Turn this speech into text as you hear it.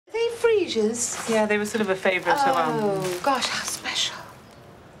ages. Yeah, they were sort of a favourite of Oh, gosh, how special.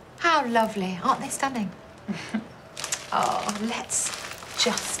 How lovely. Aren't they stunning? Oh, let's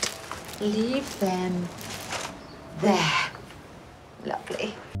just leave them there.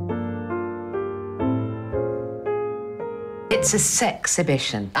 Lovely. It's a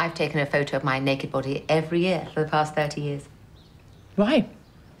sex-hibition. I've taken a photo of my naked body every year for the past 30 years. Why?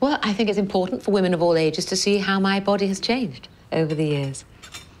 Well, I think it's important for women of all ages to see how my body has changed over the years.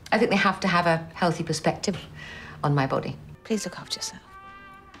 I think they have to have a healthy perspective on my body. Please look after yourself.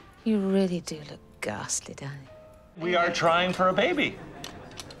 You really do look ghastly, don't you? We are trying for a baby.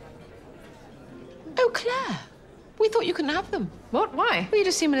 Oh, Claire, we thought you couldn't have them. What? Why? Well, you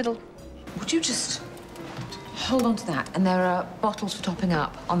just seem a little... Would you just hold on to that? And there are bottles for topping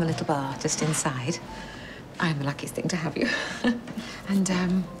up on the little bar just inside. I'm the luckiest thing to have you. And,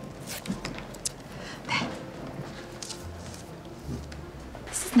 there.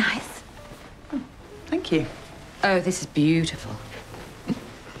 This is nice. Thank you. Oh, this is beautiful.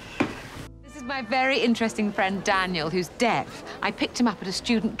 This is my very interesting friend, Daniel, who's deaf. I picked him up at a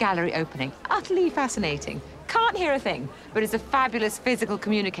student gallery opening. Utterly fascinating. Can't hear a thing, but is a fabulous physical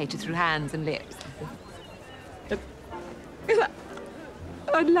communicator through hands and lips.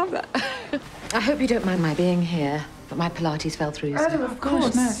 I'd love that. I hope you don't mind my being here, but my Pilates fell through. Oh, of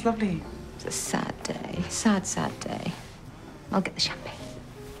course. No, it's lovely. It's a sad day. Sad, sad day. I'll get the champagne.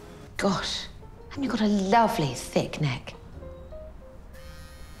 Gosh, and you've got a lovely thick neck.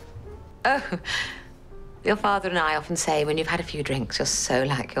 Oh, your father and I often say when you've had a few drinks, you're so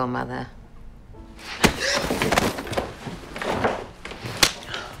like your mother.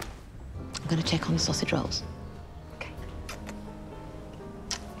 I'm going to check on the sausage rolls. Okay.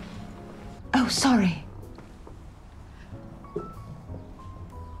 Oh, sorry.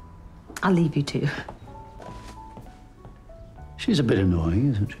 I'll leave you two. She's a bit annoying,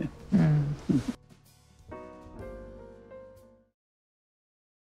 isn't she?